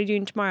tonight. What are you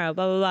doing tomorrow?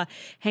 Blah, blah, blah.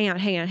 Hang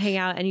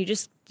out. And you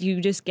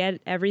just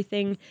get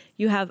everything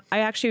you have. I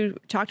actually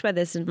talked about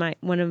this in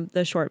one of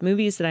the short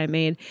movies that I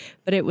made,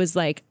 but it was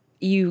like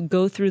you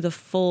go through the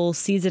full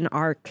season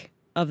arc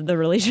of the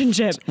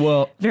relationship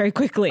very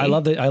quickly. I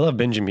love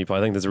binging people.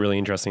 I think that's a really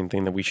interesting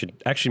thing that we should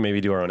actually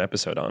maybe do our own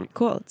episode on.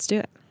 Cool. Let's do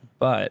it.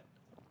 But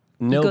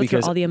no,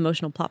 because through all the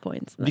emotional plot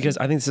points. Because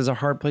I think this is a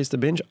hard place to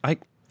binge.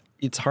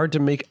 It's hard to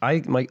make.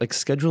 Like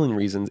scheduling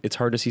reasons. It's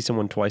hard to see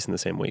someone twice in the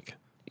same week.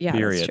 Yeah,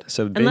 period. That's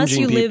so binging unless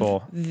you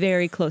people, live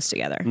very close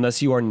together.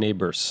 Unless you are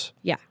neighbors.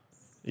 Yeah.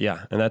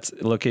 Yeah, and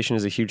location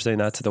is a huge thing.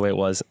 That's the way it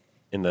was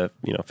in the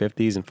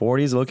 50s and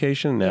 40s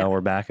location. Now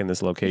we're back in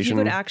this location. If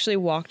you could actually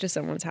walk to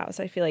someone's house,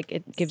 I feel like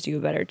it gives you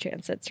a better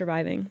chance at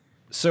surviving.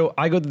 So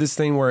I go to this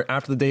thing where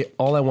after the date,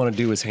 all I want to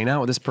do is hang out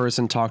with this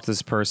person, talk to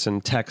this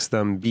person, text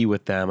them, be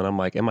with them. And I'm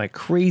like, am I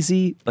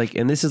crazy? Like,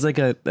 and this is I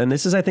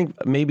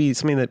think maybe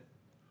something that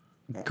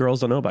girls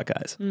don't know about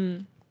guys.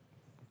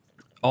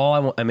 All I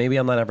want, and maybe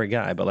I'm not every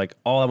guy, but like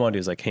all I want to do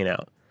is like hang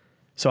out.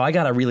 So I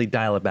got to really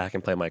dial it back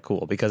and play my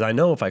cool, because I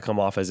know if I come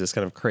off as this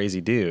kind of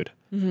crazy dude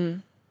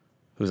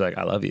who's like,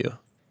 I love you,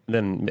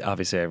 then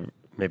obviously I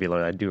maybe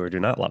learn I do or do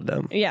not love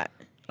them. Yeah.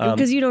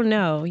 Because you don't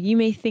know. You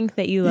may think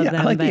that you love them.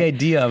 I like the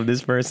idea of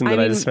this person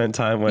I just spent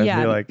time with.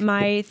 Yeah, like,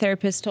 my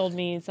therapist told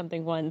me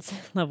something once.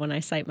 Love when I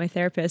cite my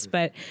therapist,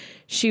 but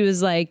she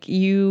was like,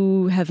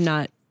 you have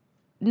not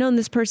known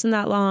this person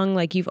that long.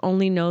 Like, you've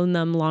only known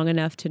them long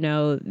enough to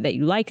know that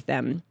you like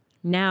them.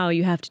 Now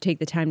you have to take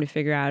the time to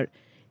figure out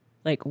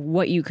like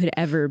what you could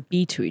ever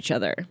be to each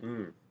other.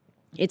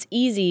 It's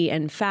easy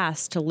and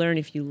fast to learn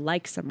if you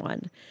like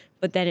someone,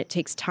 but then it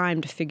takes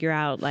time to figure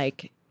out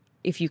like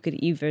if you could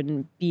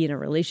even be in a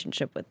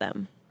relationship with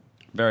them.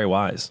 Very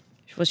wise.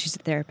 Well, she's a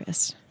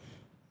therapist.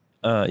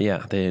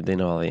 Yeah, they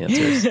know all the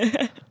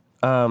answers.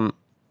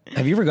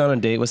 Have you ever gone on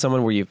a date with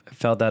someone where you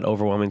felt that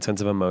overwhelming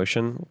sense of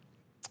emotion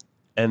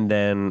and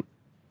then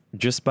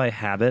just by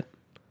habit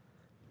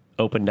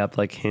opened up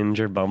like Hinge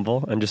or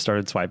Bumble and just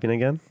started swiping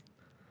again?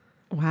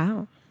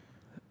 Wow.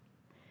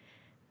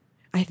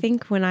 I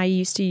think when I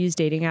used to use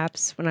dating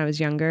apps when I was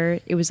younger,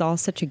 it was all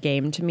such a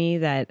game to me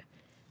that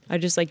I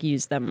just like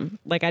use them.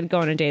 Like I'd go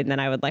on a date and then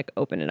I would like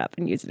open it up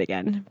and use it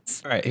again.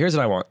 All right, here's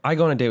what I want. I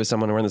go on a date with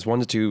someone and we're in this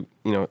 1 to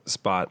 2,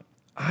 spot.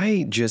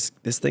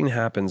 This thing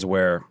happens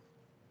where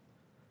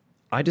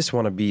I just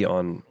want to be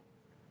on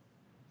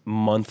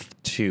month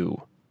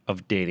 2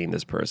 of dating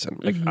this person.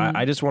 Like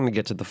I just want to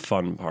get to the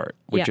fun part,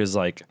 which is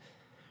like,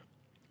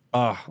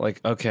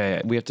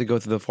 okay, we have to go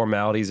through the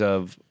formalities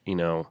of,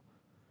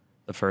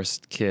 the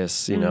first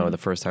kiss, the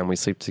first time we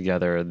sleep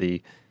together,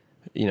 the,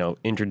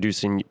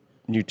 introducing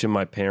you to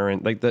my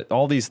parent, like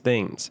all these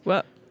things.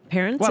 Well,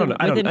 parents? Well,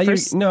 I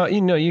don't know.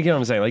 You get what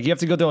I'm saying. Like you have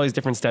to go through all these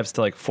different steps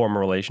to like form a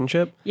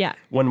relationship. Yeah.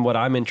 When what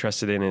I'm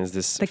interested in is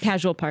the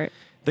casual part.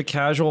 The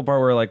casual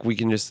part where like we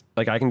can just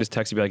like I can just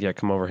text you, be like, yeah,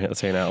 come over here, let's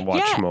hang out and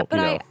watch. Yeah,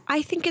 but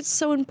I think it's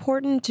so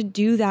important to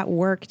do that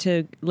work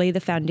to lay the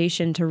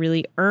foundation to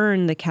really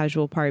earn the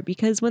casual part,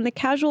 because when the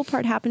casual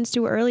part happens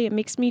too early, it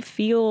makes me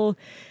feel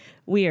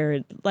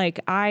weird. Like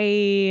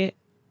I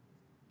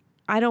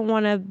don't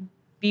want to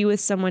be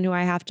with someone who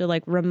I have to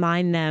like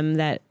remind them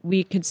that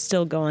we could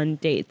still go on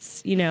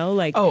dates.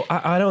 Like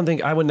I don't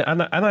think I wouldn't. I'm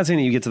not saying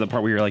that you get to the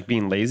part where you're like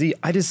being lazy.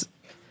 I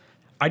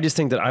just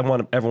think that I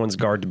want everyone's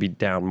guard to be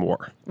down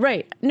more.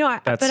 Right. No,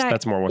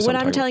 that's more what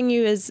I'm telling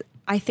you is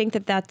I think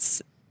that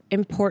that's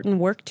important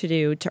work to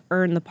do to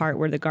earn the part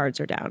where the guards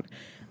are down.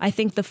 I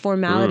think the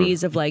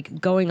formalities of like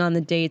going on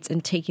the dates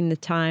and taking the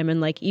time and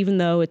like, even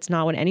though it's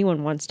not what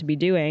anyone wants to be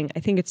doing, I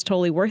think it's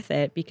totally worth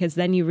it, because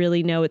then you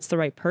really know it's the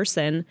right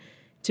person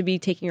to be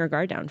taking your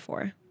guard down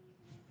for.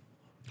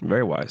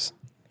 Very wise.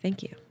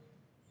 Thank you.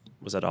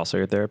 Was that also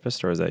your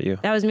therapist, or is that you?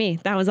 That was me.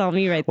 That was all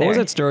me right there. What was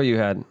that story you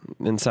had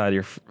inside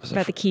your...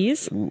 About the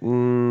keys?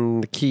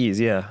 The keys,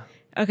 yeah.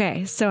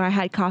 Okay, so I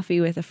had coffee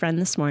with a friend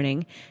this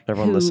morning.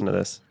 Everyone listen to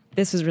this.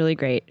 This was really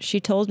great.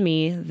 She told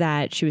me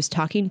that she was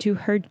talking to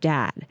her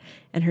dad,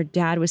 and her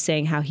dad was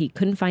saying how he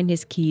couldn't find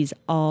his keys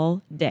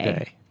all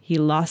day. He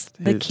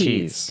lost the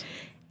keys.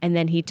 And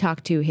then he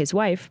talked to his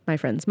wife, my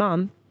friend's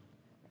mom,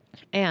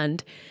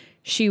 and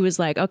she was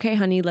like, okay,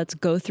 honey, let's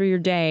go through your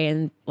day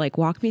and like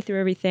walk me through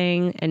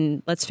everything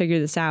and let's figure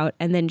this out.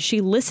 And then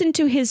she listened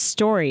to his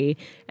story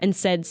and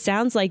said,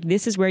 sounds like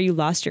this is where you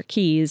lost your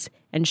keys.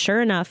 And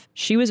sure enough,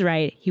 she was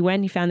right. He went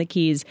and he found the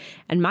keys.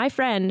 And my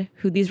friend,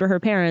 who these were her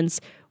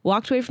parents,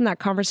 walked away from that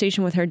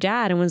conversation with her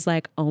dad and was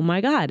like, oh my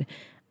God,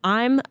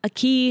 I'm a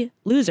key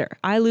loser.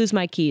 I lose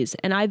my keys.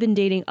 And I've been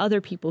dating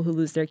other people who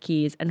lose their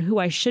keys, and who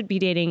I should be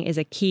dating is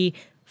a key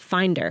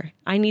finder.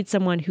 I need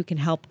someone who can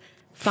help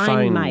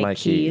find my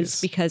keys,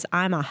 because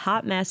I'm a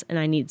hot mess and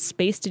I need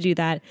space to do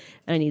that.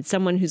 And I need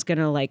someone who's going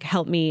to like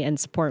help me and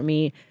support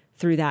me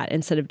through that,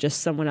 instead of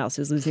just someone else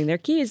who's losing their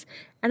keys.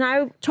 And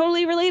I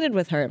totally related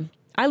with her.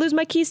 I lose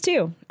my keys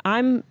too.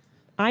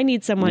 I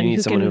need someone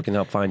who can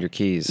help find your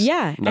keys.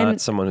 Yeah.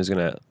 Not someone who's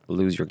going to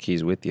lose your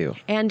keys with you.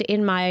 And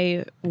in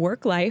my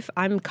work life,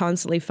 I'm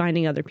constantly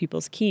finding other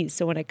people's keys.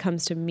 So when it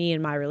comes to me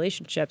and my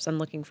relationships, I'm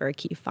looking for a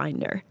key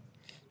finder.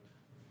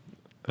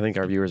 I think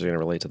our viewers are going to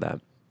relate to that.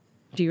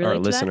 Do you relate our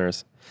to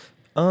listeners?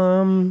 That?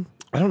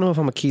 I don't know if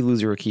I'm a key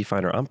loser or a key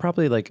finder. I'm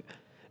probably like,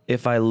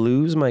 if I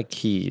lose my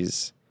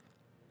keys,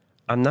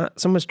 I'm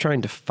not so much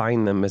trying to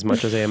find them as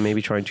much as I am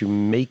maybe trying to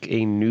make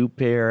a new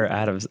pair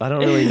out of... I don't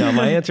really know.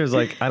 My answer is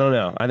like, I don't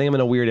know. I think I'm in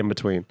a weird in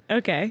between.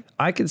 Okay.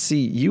 I could see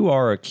you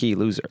are a key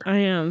loser. I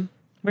am.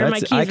 Where are my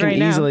keys right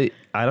now?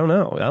 I don't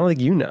know. I don't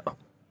think you know.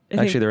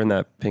 Actually, they're in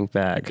that pink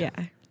bag. Yeah.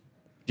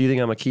 Do you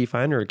think I'm a key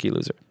finder or a key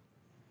loser?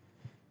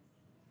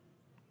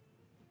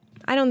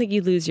 I don't think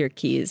you lose your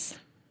keys.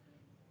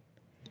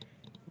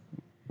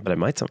 But I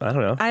might. I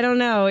don't know. I don't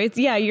know.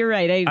 You're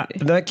right.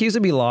 That keys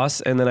would be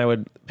lost, and then I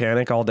would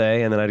panic all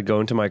day, and then I'd go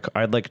into my car.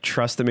 I'd like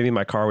trust that maybe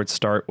my car would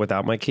start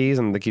without my keys,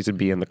 and the keys would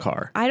be in the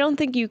car. I don't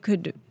think you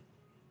could.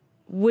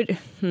 Would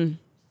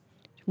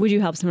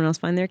you help someone else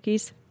find their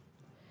keys?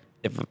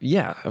 I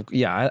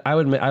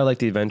would. I like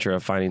the adventure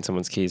of finding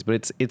someone's keys,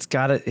 but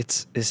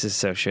this is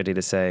so shitty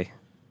to say.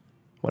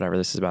 Whatever.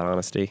 This is about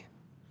honesty.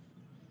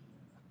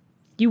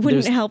 You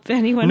wouldn't help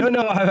anyone? No,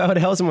 I would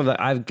help someone. Like,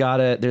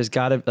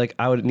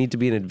 I would need to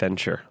be an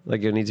adventure.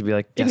 Like, it would need to be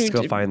like, yes,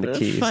 go find the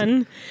keys.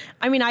 Fun.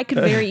 I mean, I could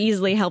very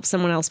easily help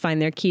someone else find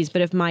their keys,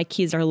 but if my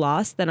keys are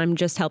lost, then I'm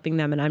just helping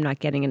them and I'm not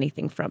getting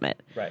anything from it.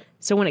 Right.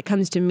 So when it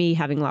comes to me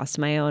having lost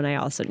my own,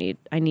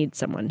 I need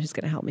someone who's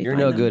going to help me You're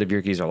find no them. good if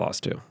your keys are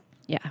lost too.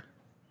 Yeah.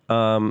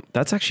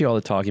 That's actually all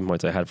the talking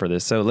points I had for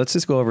this. So let's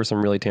just go over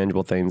some really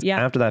tangible things.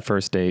 Yeah. After that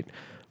first date,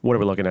 What are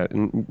we looking at?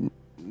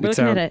 We're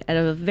looking at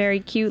a very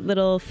cute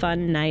little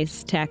fun,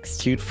 nice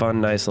text. Cute,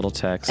 fun, nice little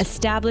text.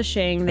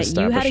 Establishing that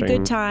you had a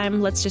good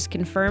time. Let's just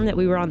confirm that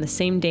we were on the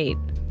same date.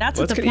 That's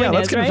what the point is,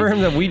 let's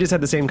confirm right? that we just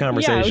had the same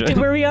conversation. Yeah,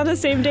 were we on the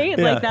same date?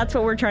 Yeah. Like, that's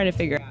what we're trying to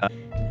figure out.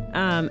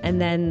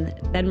 And then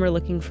we're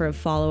looking for a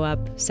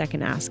follow-up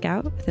second ask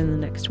out within the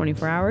next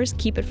 24 hours.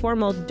 Keep it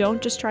formal.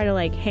 Don't just try to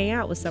like hang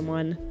out with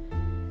someone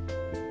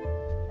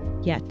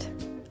yet.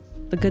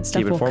 The good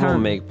stuff will come. Keep it formal,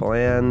 make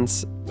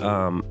plans,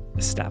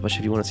 establish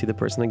if you want to see the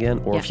person again,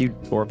 or if you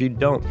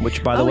don't,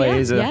 which by the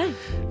way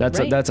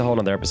that's a whole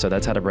nother episode.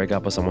 That's how to break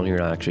up with someone who you're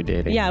not actually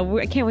dating. Yeah,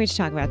 I can't wait to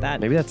talk about that.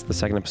 Maybe that's the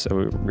second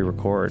episode we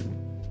record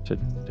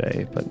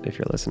today, but if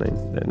you're listening,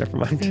 then never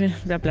mind.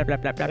 Blah, blah, blah,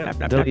 blah, blah, blah,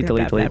 blah, Delete.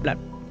 blah, blah,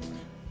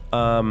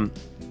 blah.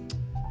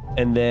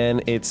 And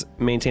then it's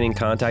maintaining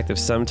contact of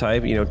some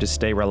type, to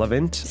stay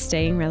relevant.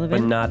 Staying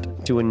relevant. But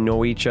not to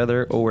annoy each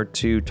other or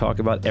to talk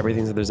about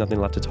everything so there's nothing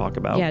left to talk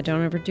about. Yeah,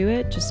 don't overdo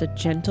it. Just a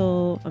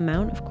gentle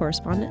amount of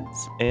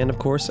correspondence. And of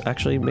course,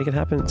 actually make it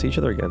happen to each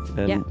other again.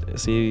 And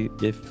see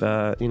if,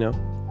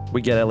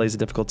 we get LA's a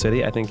difficult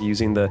city. I think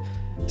using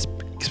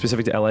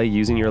specific to LA,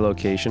 using your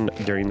location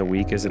during the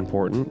week is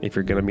important. If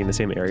you're going to be in the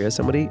same area as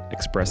somebody,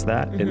 express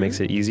that. It makes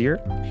it easier.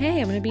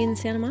 Hey, I'm going to be in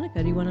Santa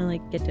Monica. Do you want to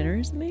get dinner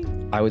or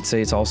something? I would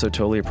say it's also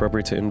totally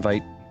appropriate to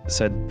invite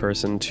said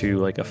person to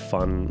like a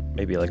fun,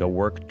 maybe like a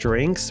work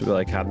drinks, so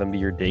have them be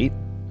your date.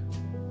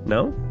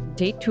 No?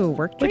 Date to a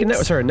work like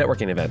drinks? a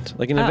networking event,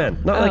 like an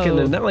event, not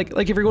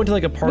like if you're going to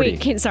like a party.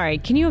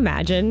 Wait, can you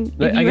imagine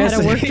if you had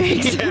a work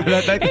drinks?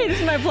 Hey, this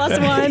is my plus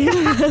one.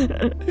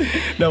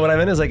 No, what I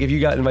meant is like if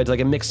you got invited to like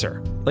a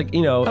mixer, like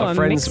a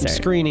friend's mixer.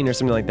 Screening or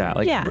something like that.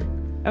 Like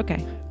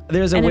okay.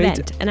 There's an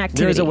activity.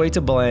 There's a way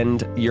to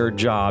blend your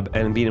job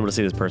and being able to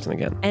see this person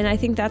again. And I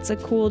think that's a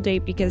cool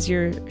date because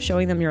you're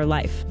showing them your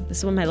life. This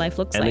is what my life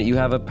looks like. And that you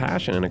have a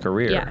passion and a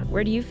career. Yeah.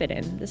 Where do you fit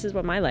in? This is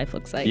what my life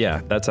looks like. Yeah,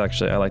 that's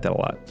actually, I like that a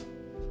lot.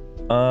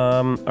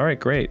 All right,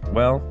 great.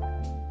 Well,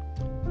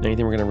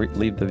 anything we're going to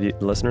leave the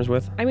listeners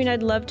with? I mean,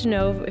 I'd love to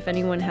know if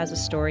anyone has a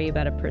story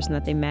about a person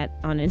that they met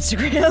on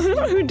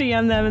Instagram who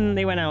DM'd them and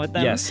they went out with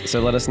them. Yes, so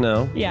let us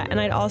know. Yeah,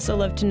 and I'd also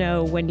love to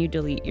know when you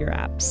delete your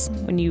apps.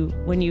 When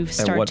you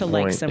start to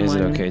like someone. Is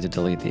it okay to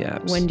delete the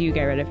apps? When do you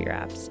get rid of your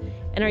apps?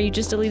 And are you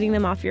just deleting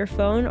them off your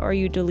phone or are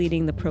you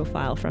deleting the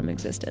profile from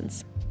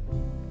existence?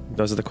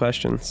 Those are the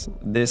questions.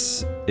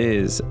 This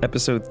is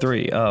episode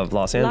 3 of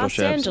Los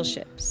AngelSHIPS.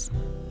 AngelSHIPS.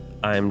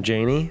 I'm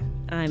Janie.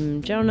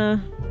 I'm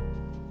Jonah.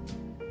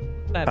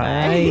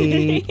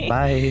 Bye-bye.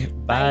 Bye.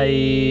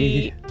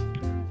 Bye.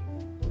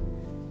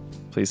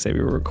 Please say we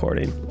were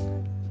recording.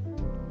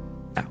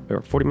 We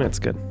were 40 minutes.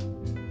 Good.